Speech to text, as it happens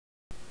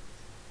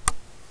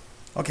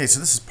Okay, so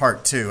this is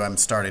part 2. I'm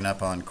starting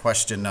up on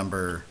question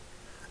number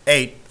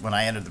 8. When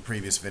I ended the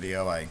previous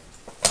video,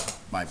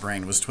 my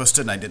brain was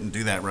twisted and I didn't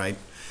do that right.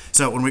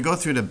 So when we go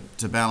through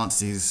to balance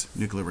these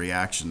nuclear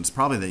reactions,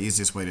 probably the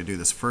easiest way to do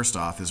this first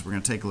off is we're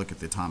going to take a look at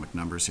the atomic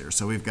numbers here.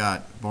 So we've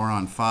got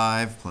boron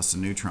 5 plus a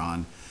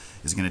neutron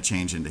is going to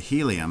change into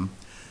helium.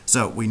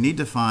 So we need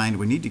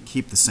to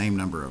keep the same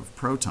number of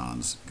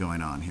protons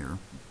going on here.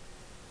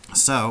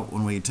 So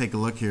when we take a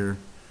look here,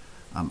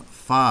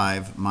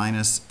 5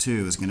 minus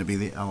 2 is going to be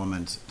the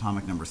element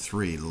atomic number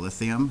 3,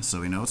 lithium. So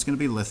we know it's going to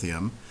be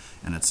lithium,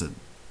 and its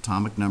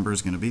atomic number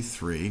is going to be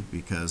 3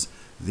 because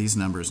these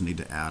numbers need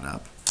to add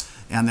up.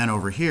 And then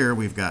over here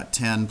we've got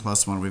 10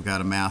 plus 1, we've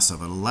got a mass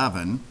of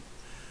 11.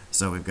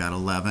 So we've got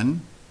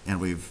 11,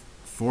 and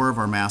 4 of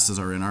our masses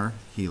are in our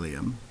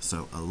helium.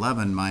 So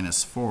 11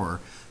 minus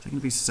 4, is it going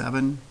to be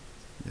 7?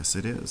 Yes,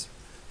 it is.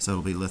 So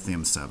it'll be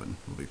lithium 7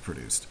 will be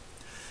produced.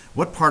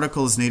 What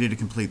particle is needed to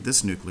complete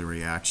this nuclear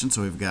reaction?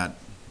 So we've got,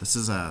 this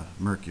is a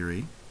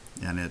mercury,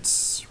 and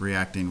it's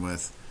reacting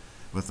with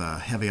a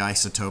heavy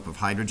isotope of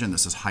hydrogen.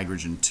 This is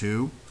hydrogen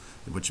 2,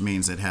 which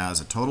means it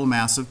has a total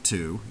mass of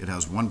 2. It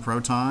has 1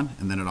 proton,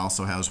 and then it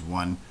also has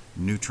 1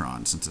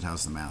 neutron, since it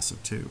has the mass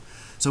of 2.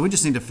 So we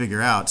just need to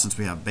figure out, since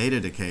we have beta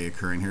decay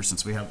occurring here,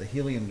 since we have the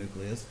helium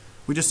nucleus,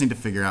 we just need to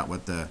figure out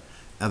what the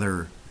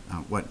other,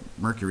 what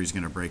mercury is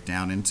going to break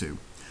down into.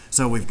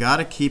 So we've got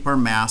to keep our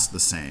mass the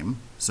same.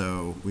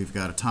 So we've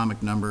got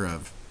atomic number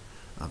of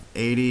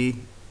 80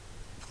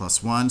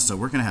 plus 1. So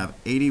we're going to have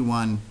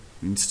 81.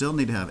 We still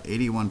need to have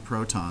 81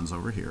 protons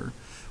over here.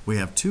 We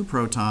have 2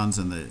 protons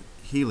in the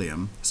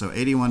helium. So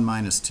 81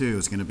 minus 2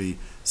 is going to be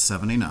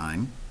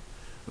 79.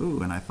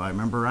 Ooh, and if I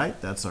remember right,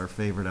 that's our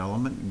favorite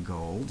element,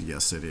 gold.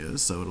 Yes, it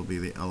is. So it'll be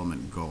the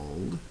element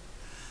gold.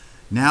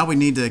 Now we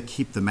need to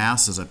keep the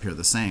masses up here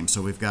the same.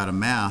 So we've got a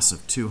mass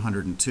of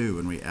 202,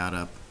 and we add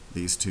up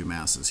these 2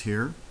 masses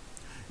here.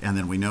 And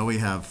then we know we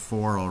have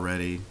 4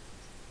 already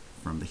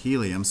from the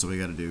helium, so we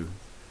got to do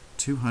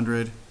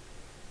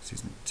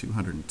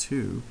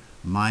 202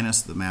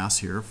 minus the mass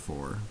here of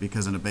 4,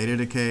 because in a beta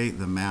decay,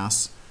 the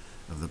mass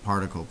of the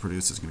particle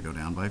produced is going to go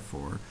down by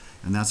 4,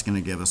 and that's going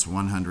to give us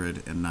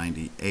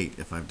 198,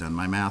 if I've done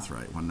my math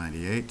right.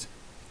 198,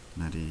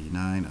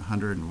 99,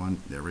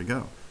 101, there we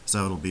go.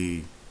 So it'll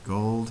be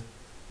gold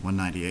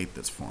 198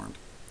 that's formed.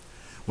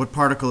 What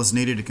particle is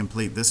needed to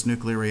complete this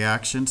nuclear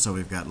reaction? So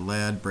we've got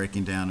lead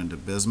breaking down into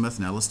bismuth.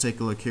 Now let's take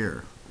a look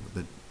here.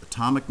 The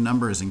atomic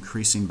number is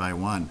increasing by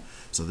 1.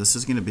 So this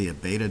is going to be a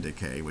beta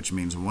decay, which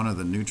means one of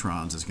the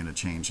neutrons is going to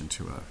change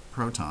into a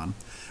proton.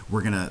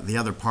 The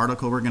other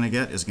particle we're going to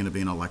get is going to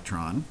be an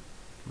electron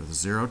with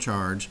 0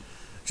 charge,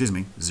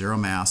 zero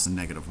mass and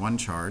 -1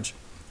 charge.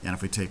 And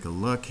if we take a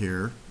look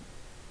here,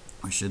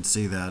 we should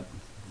see that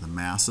the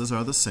masses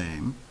are the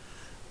same.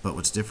 But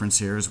what's different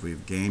here is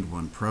we've gained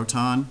 1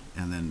 proton,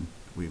 and then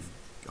we've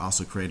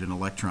also created an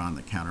electron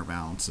that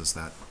counterbalances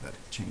that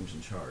change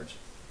in charge.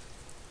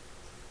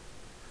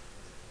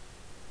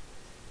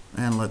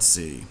 And let's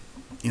see.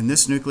 In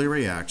this nuclear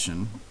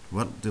reaction,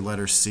 what do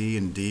letters C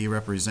and D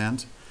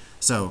represent?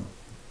 So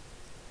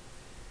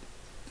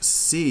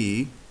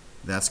C,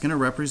 that's going to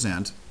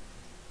represent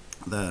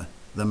the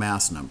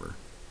mass number.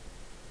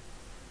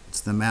 It's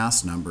the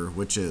mass number,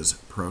 which is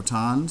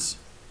protons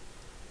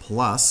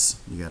plus,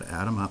 you got to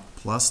add them up,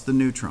 plus the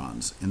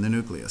neutrons in the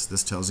nucleus.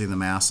 This tells you the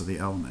mass of the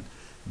element.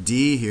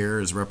 D here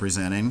is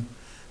representing,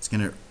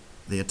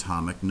 the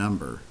atomic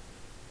number,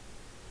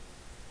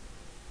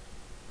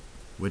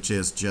 which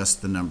is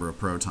just the number of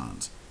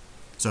protons.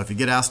 So if you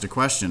get asked a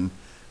question,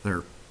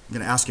 they're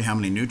going to ask you how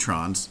many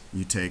neutrons.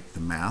 You take the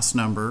mass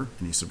number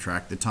and you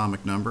subtract the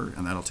atomic number,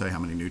 and that'll tell you how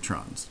many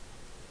neutrons.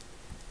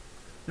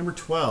 Number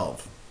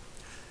 12.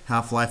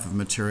 Half-life of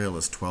material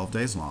is 12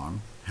 days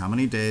long. How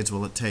many days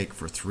will it take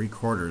for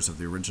 3/4 of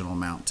the original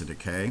amount to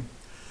decay?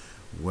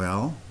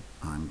 Well,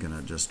 I'm going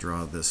to just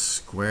draw this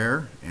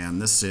square, and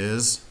this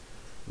is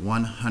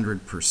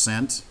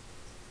 100%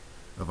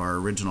 of our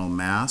original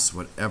mass,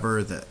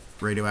 whatever the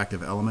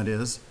radioactive element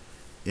is,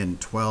 in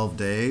 12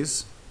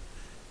 days.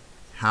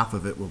 Half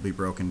of it will be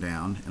broken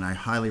down, and I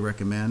highly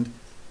recommend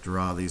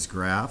draw these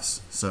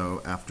graphs.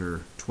 So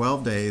after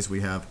 12 days,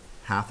 we have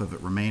half of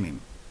it remaining.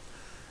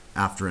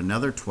 After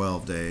another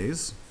 12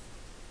 days,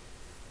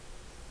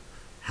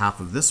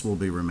 half of this will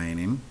be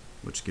remaining,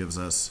 which gives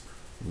us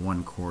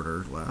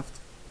 1/4 left,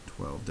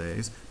 12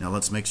 days. Now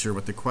let's make sure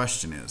what the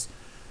question is.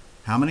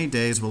 How many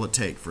days will it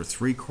take for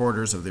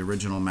 3/4 of the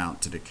original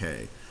amount to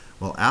decay?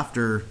 Well,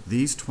 after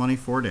these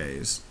 24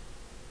 days,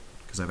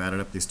 because I've added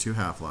up these 2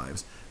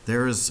 half-lives,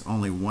 there is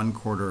only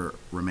 1/4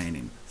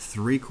 remaining.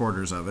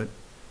 3/4 of it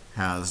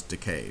has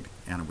decayed,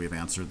 and we've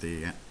answered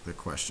the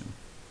question.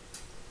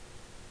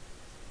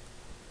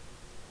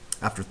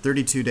 After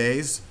 32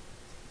 days,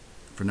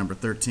 for number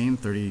 13,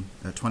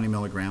 20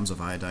 milligrams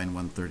of iodine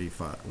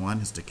 131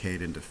 has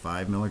decayed into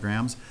 5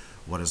 milligrams.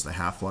 What is the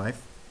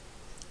half-life?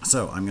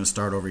 So I'm going to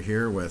start over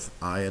here with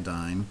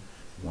iodine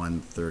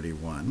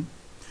 131.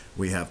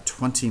 We have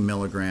 20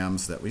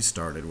 milligrams that we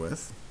started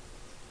with.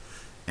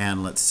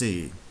 And let's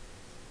see,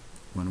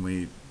 when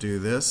we do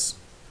this,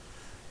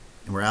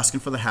 and we're asking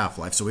for the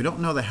half-life, so we don't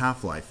know the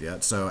half-life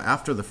yet. So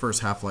after the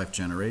first half-life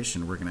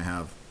generation, we're going to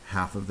have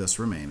half of this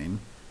remaining,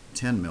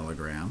 10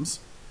 milligrams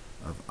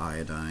of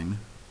iodine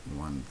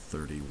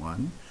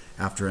 131.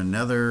 After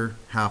another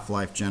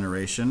half-life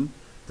generation,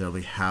 there'll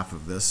be half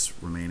of this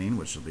remaining,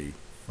 which will be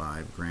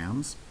 5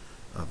 grams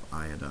of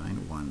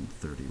iodine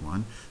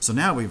 131. So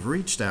now we've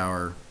reached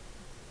our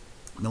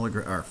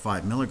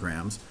 5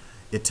 milligrams.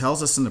 It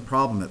tells us in the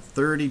problem that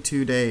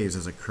 32 days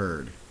has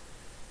occurred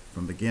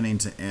from beginning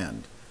to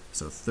end.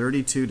 So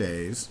 32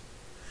 days.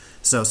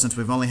 So since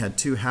we've only had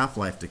 2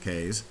 half-life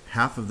decays,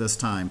 half of this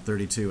time,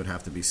 32, would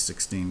have to be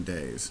 16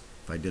 days,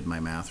 if I did my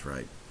math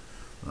right.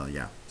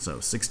 Yeah, so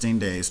 16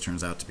 days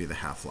turns out to be the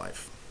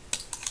half-life.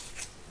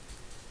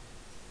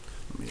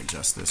 Let me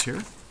adjust this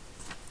here.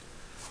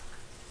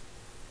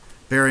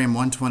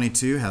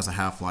 Barium-122 has a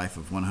half-life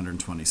of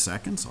 120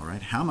 seconds. All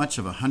right, how much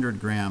of a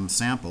 100-gram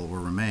sample will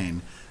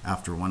remain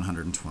after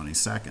 120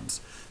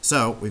 seconds?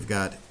 So we've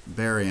got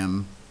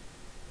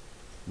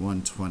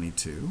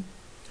barium-122.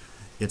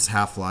 Its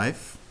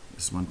half-life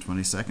is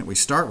 120 seconds. We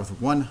start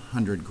with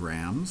 100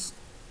 grams,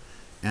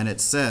 and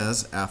it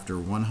says after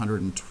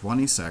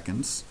 120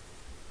 seconds,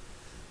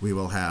 we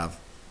will have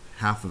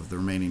half of the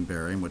remaining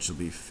barium, which will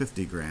be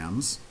 50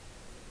 grams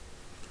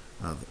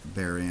of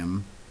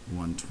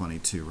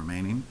barium-122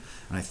 remaining.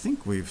 And I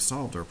think we've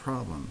solved our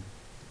problem.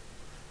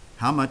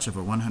 How much of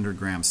a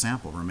 100-gram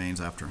sample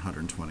remains after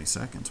 120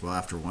 seconds? Well,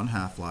 after one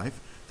half-life,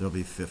 there'll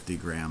be 50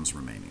 grams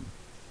remaining.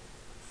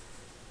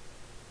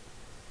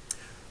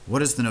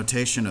 What is the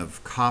notation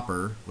of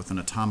copper with an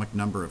atomic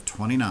number of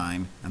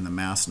 29 and the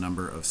mass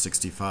number of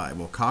 65?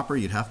 Well, copper,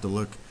 you'd have to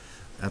look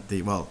at the,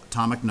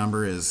 atomic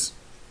number is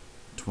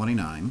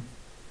 29.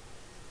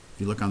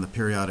 If you look on the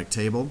periodic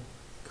table,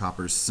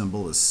 copper's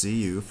symbol is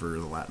Cu for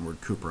the Latin word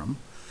cuprum,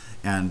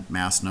 and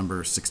mass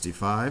number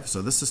 65.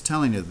 So this is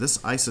telling you this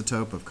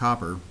isotope of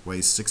copper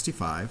weighs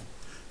 65.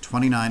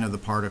 29 of the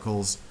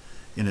particles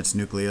in its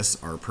nucleus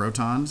are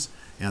protons,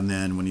 and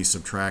then when you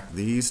subtract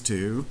these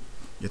two,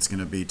 it's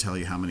going to tell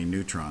you how many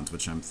neutrons,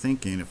 which I'm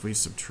thinking if we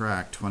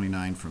subtract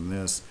 29 from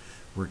this,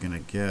 we're going to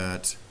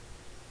get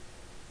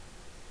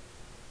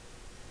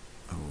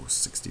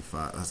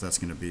 65. That's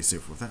going to be, see,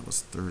 if that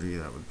was 30,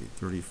 that would be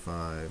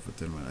 35. But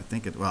then I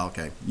think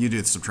okay, you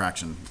do the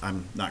subtraction.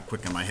 I'm not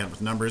quick in my head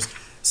with numbers.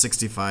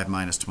 65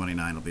 minus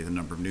 29 will be the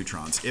number of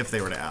neutrons, if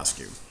they were to ask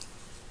you.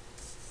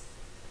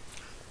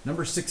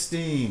 Number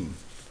 16.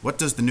 What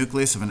does the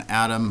nucleus of an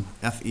atom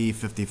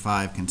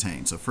Fe55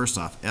 contain? So first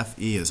off,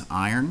 Fe is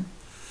iron.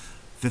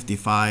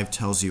 55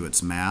 tells you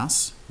its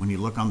mass. When you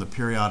look on the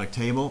periodic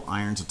table,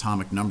 iron's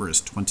atomic number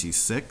is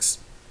 26.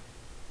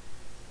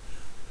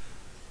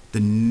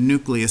 The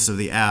nucleus of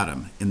the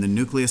atom. In the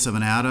nucleus of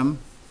an atom,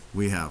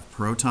 we have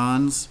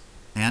protons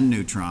and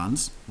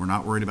neutrons. We're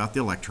not worried about the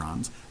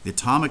electrons. The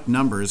atomic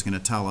number is going to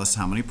tell us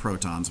how many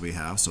protons we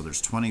have. So there's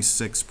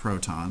 26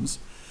 protons.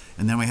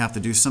 And then we have to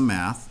do some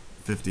math.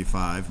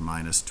 55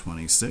 minus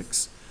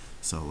 26.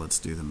 So let's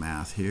do the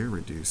math here.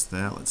 Reduce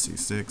that. Let's see,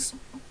 6.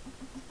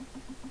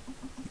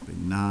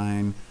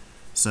 9.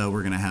 So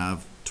we're going to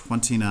have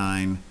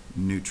 29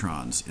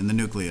 neutrons in the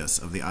nucleus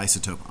of the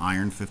isotope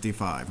iron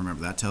 55.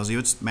 Remember, that tells you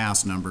its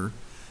mass number.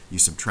 You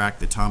subtract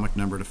the atomic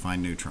number to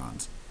find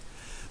neutrons.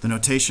 The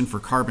notation for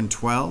carbon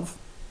 12,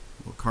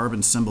 well,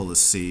 carbon symbol is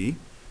C.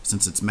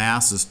 Since its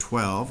mass is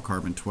 12,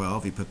 carbon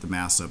 12, you put the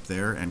mass up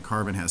there, and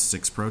carbon has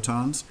 6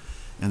 protons.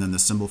 And then the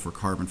symbol for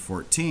carbon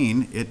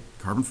 14,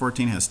 carbon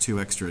 14 has 2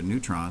 extra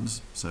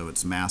neutrons, so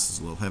its mass is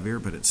a little heavier,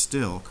 but it's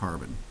still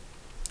carbon.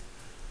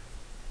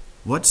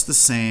 What's the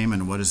same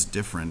and what is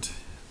different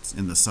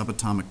in the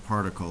subatomic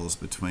particles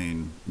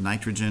between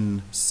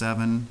nitrogen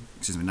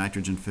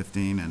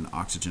 15 and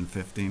oxygen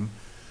 15?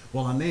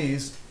 Well, on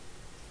these,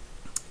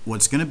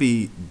 what's going to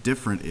be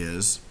different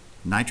is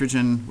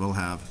nitrogen will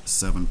have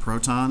 7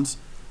 protons,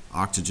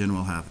 oxygen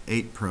will have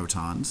 8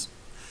 protons,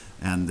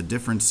 and the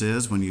difference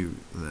is when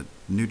the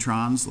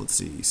neutrons, let's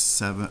see,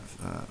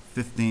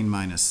 15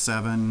 minus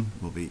 7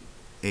 will be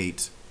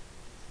 8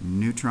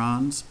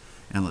 neutrons,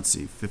 and let's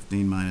see,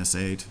 15 minus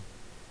 8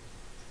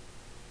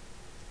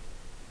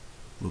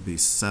 will be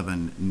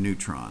 7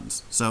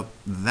 neutrons. So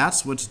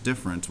that's what's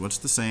different. What's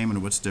the same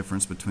and what's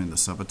difference between the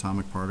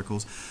subatomic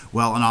particles?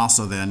 Well, and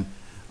also then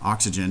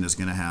oxygen is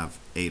going to have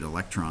 8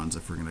 electrons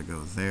if we're going to go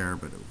there,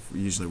 but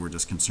usually we're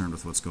just concerned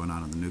with what's going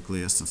on in the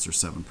nucleus. Since there's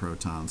 7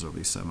 protons, there will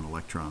be 7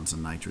 electrons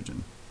in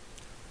nitrogen.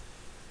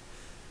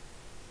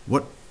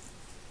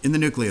 In the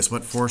nucleus,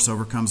 what force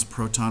overcomes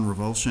proton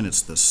revulsion?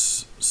 It's the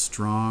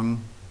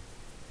strong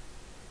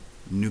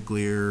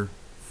nuclear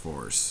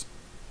force.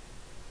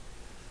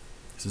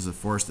 This is a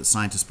force that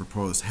scientists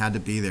proposed had to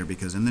be there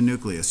because in the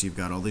nucleus you've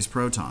got all these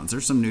protons.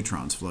 There's some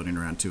neutrons floating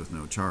around too with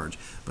no charge,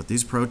 but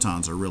these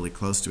protons are really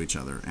close to each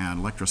other, and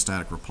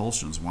electrostatic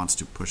repulsion wants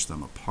to push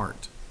them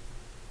apart.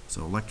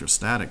 So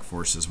electrostatic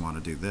forces want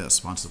to do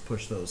this, wants to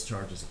push those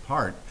charges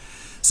apart.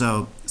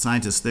 So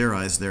scientists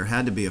theorized there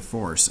had to be a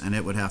force, and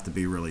it would have to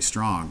be really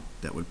strong,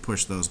 that would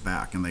push those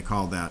back, and they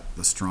called that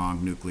the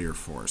strong nuclear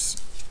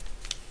force.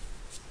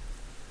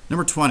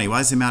 Number 20,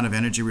 why is the amount of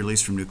energy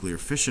released from nuclear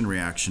fission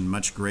reaction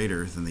much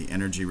greater than the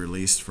energy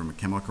released from a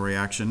chemical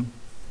reaction?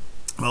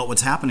 Well,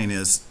 what's happening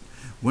is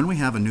when we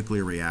have a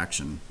nuclear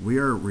reaction, we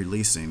are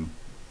releasing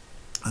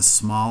a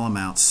small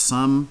amount,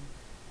 some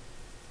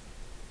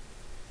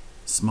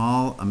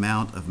small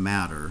amount of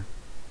matter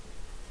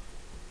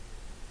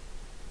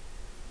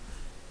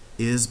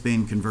is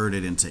being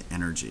converted into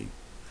energy.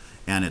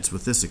 And it's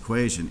with this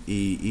equation,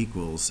 E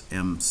equals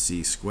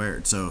mc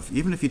squared. So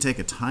even if you take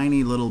a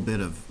tiny little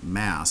bit of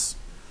mass,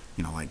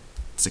 you know, like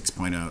 6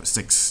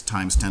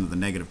 times 10 to the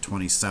negative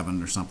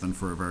 27 or something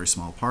for a very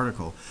small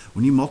particle,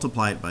 when you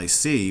multiply it by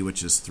c,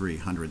 which is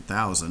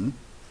 300,000,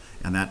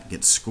 and that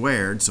gets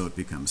squared so it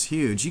becomes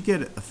huge, you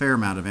get a fair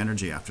amount of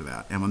energy after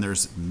that. And when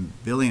there's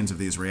billions of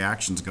these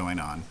reactions going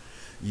on,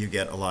 you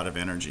get a lot of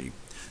energy.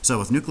 So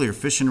with nuclear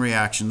fission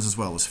reactions as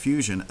well as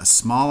fusion, a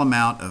small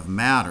amount of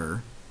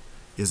matter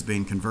is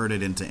being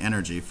converted into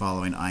energy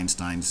following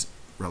Einstein's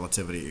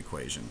relativity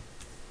equation.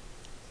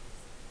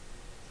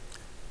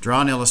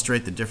 Draw and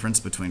illustrate the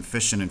difference between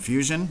fission and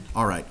fusion.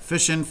 All right,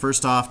 fission,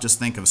 first off, just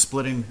think of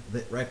splitting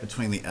right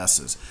between the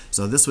S's.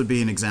 So this would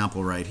be an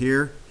example right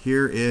here.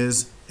 Here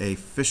is a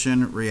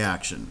fission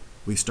reaction.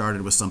 We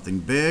started with something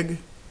big,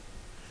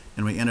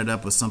 and we ended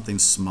up with something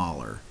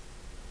smaller,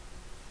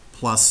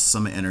 plus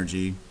some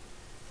energy.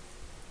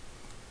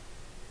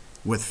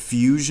 With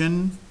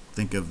fusion,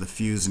 think of the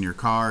fuse in your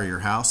car or your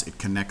house. It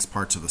connects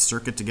parts of the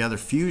circuit together.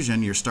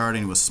 Fusion, you're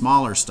starting with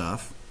smaller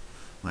stuff.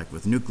 Like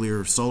with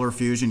nuclear solar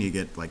fusion, you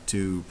get like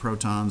 2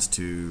 protons,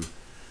 2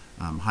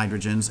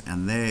 hydrogens,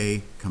 and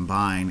they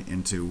combine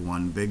into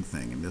one big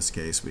thing. In this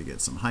case, we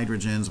get some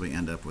hydrogens, we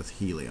end up with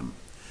helium,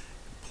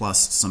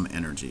 plus some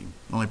energy.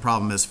 The only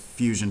problem is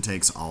fusion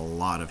takes a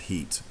lot of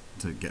heat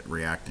to get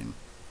reacting.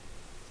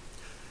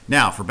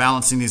 Now, for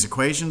balancing these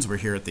equations, we're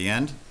here at the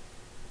end.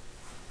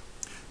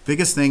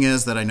 Biggest thing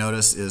is that I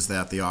notice is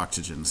that the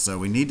oxygens. So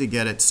we need to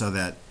get it so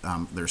that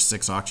there's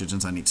 6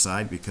 oxygens on each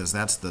side, because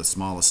that's the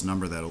smallest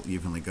number that'll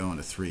evenly go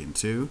into 3 and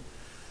 2.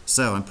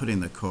 So I'm putting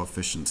the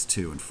coefficients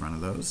 2 in front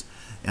of those.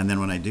 And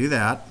then when I do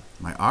that,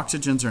 my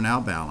oxygens are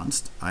now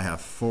balanced. I have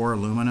 4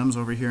 aluminums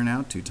over here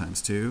now, 2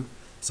 times 2.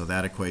 So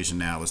that equation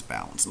now is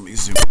balanced. Let me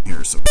zoom in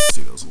here so we can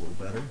see those a little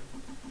better.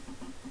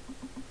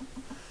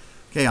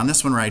 Okay, on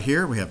this one right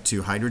here, we have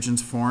 2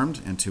 hydrogens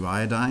formed and 2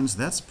 iodines.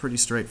 That's pretty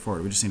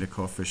straightforward. We just need a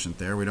coefficient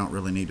there. We don't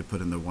really need to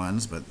put in the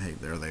ones, but hey,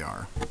 there they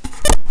are.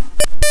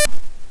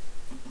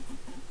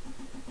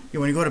 Okay,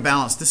 when you go to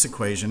balance this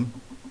equation,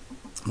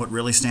 what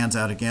really stands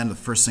out again, the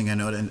first thing I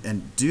note,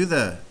 and do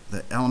the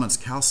elements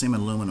calcium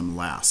and aluminum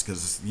last,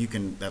 because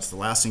that's the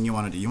last thing you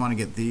want to do. You want to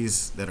get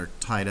these that are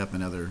tied up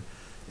in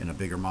a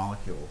bigger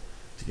molecule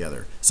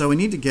together. So we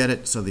need to get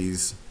it so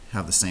these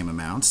have the same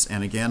amounts.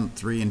 And again,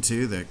 3 and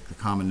 2, the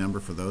common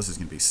number for those is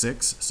going to be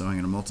 6. So I'm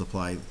going to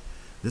multiply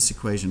this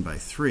equation by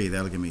 3.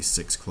 That'll give me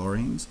 6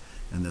 chlorines,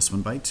 and this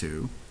one by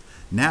 2.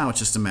 Now it's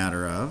just a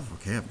matter of,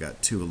 okay, I've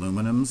got 2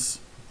 aluminums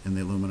in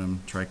the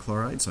aluminum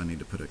trichloride, so I need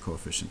to put a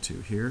coefficient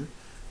 2 here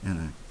and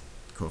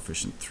a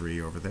coefficient 3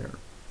 over there.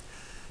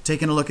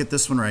 Taking a look at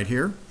this one right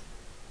here.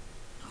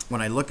 When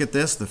I look at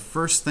this, the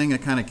first thing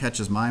that kind of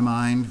catches my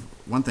mind,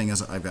 one thing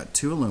is I've got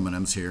 2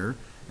 aluminums here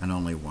and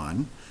only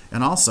 1.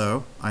 And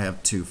also, I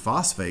have 2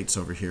 phosphates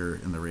over here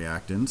in the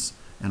reactants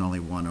and only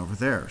 1 over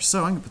there.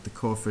 So I'm going to put the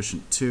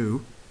coefficient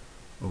 2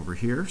 over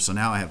here. So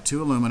now I have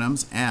 2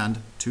 aluminums and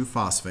 2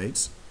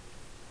 phosphates.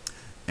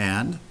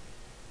 And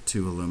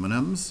 2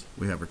 aluminums.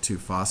 We have our 2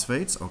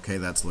 phosphates. Okay,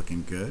 that's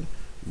looking good.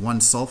 1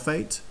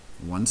 sulfate,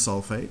 1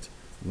 sulfate,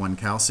 1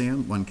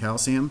 calcium, 1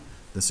 calcium.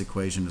 This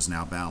equation is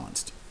now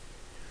balanced.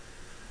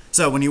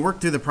 So when you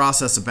work through the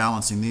process of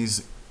balancing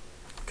these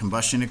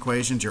combustion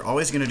equations, you're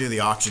always going to do the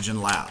oxygen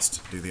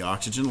last. Do the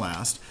oxygen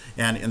last.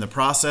 And in the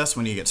process,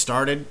 when you get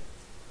started,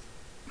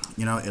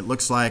 you know, it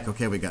looks like,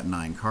 okay, we got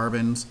 9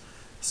 carbons.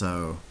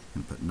 So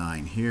I'm going to put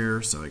 9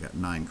 here. So I got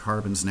 9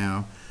 carbons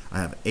now. I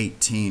have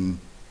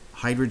 18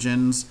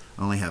 hydrogens.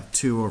 I only have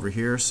 2 over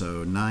here.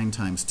 So 9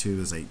 times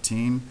 2 is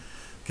 18.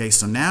 Okay,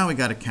 so now we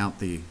got to count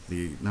the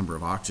number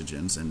of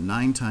oxygens. And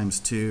 9 times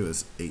 2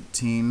 is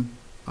 18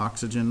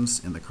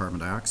 oxygens in the carbon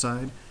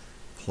dioxide,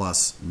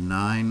 plus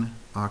 9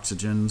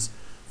 oxygens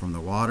from the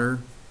water.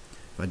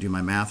 If I do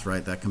my math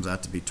right, that comes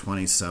out to be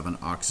 27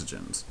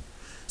 oxygens.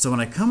 So when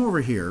I come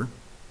over here,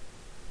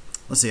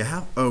 let's see, I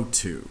have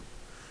O2.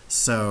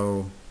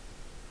 So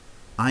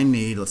I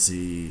need, let's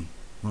see,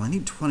 well, I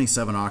need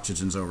 27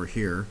 oxygens over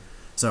here.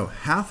 So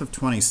half of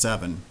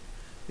 27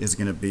 is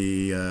going to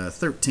be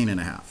 13 and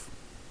a half.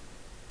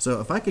 So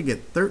if I could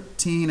get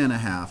 13 and a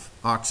half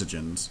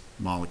oxygens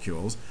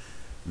molecules,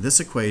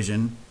 this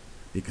equation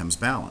becomes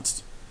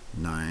balanced.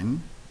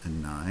 9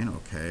 and 9,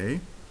 okay.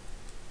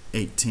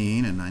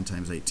 18 and 9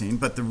 times 18.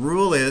 But the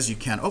rule is you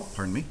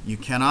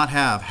cannot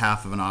have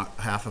half of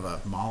a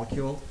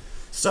molecule.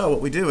 So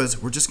what we do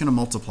is we're just going to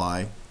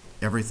multiply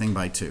everything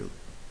by 2.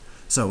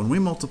 So when we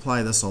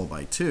multiply this all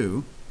by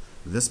 2,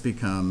 this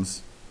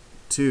becomes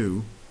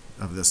 2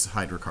 of this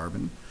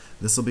hydrocarbon.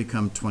 This will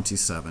become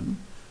 27.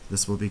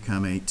 This will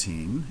become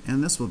 18,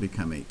 and this will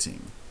become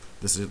 18.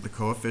 This is the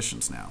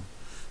coefficients now.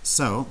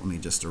 So let me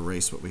just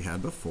erase what we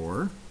had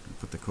before and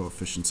put the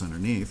coefficients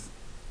underneath.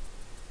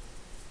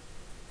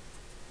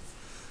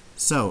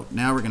 So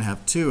now we're going to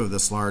have 2 of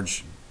this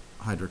large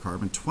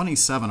hydrocarbon,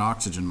 27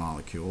 oxygen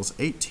molecules,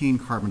 18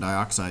 carbon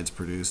dioxides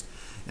produced,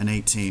 and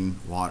 18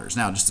 waters.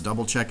 Now, just to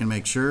double check and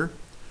make sure,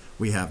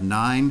 we have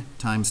 9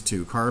 times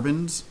 2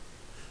 carbons.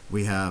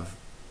 We have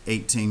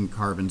 18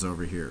 carbons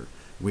over here.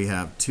 We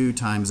have 2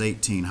 times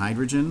 18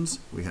 hydrogens.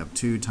 We have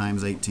 2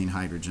 times 18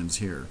 hydrogens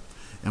here.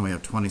 And we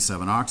have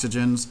 27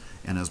 oxygens.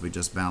 And as we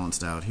just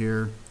balanced out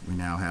here, we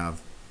now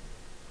have,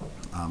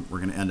 we're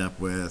going to end up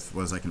with,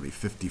 what is that going to be,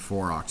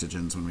 54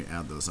 oxygens when we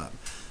add those up.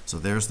 So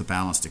there's the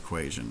balanced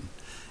equation.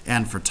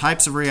 And for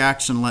types of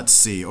reaction, let's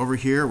see. Over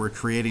here, we're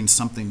creating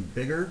something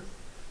bigger.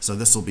 So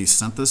this will be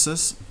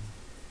synthesis.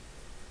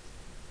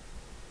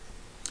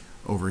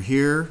 Over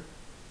here,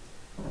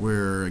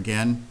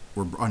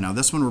 now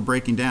this one we're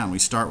breaking down. We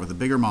start with a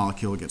bigger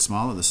molecule, get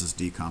smaller. This is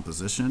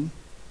decomposition.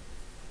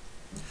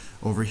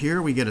 Over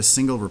here, we get a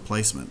single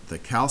replacement. The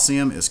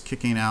calcium is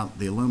kicking out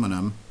the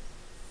aluminum,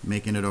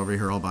 making it over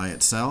here all by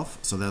itself.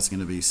 So that's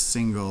going to be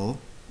single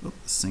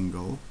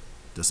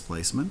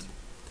displacement.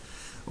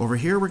 Over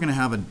here, we're going to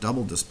have a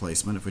double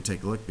displacement if we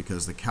take a look,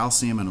 because the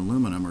calcium and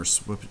aluminum are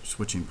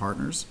switching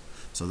partners.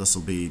 So this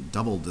will be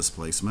double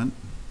displacement.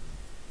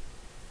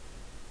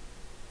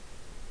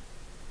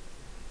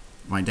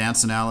 My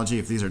dance analogy,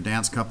 if these are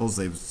dance couples,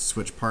 they've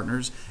switched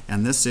partners.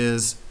 And this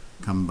is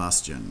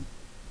combustion.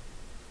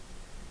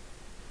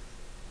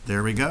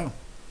 There we go.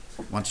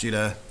 I want you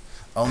to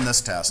own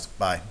this test.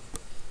 Bye.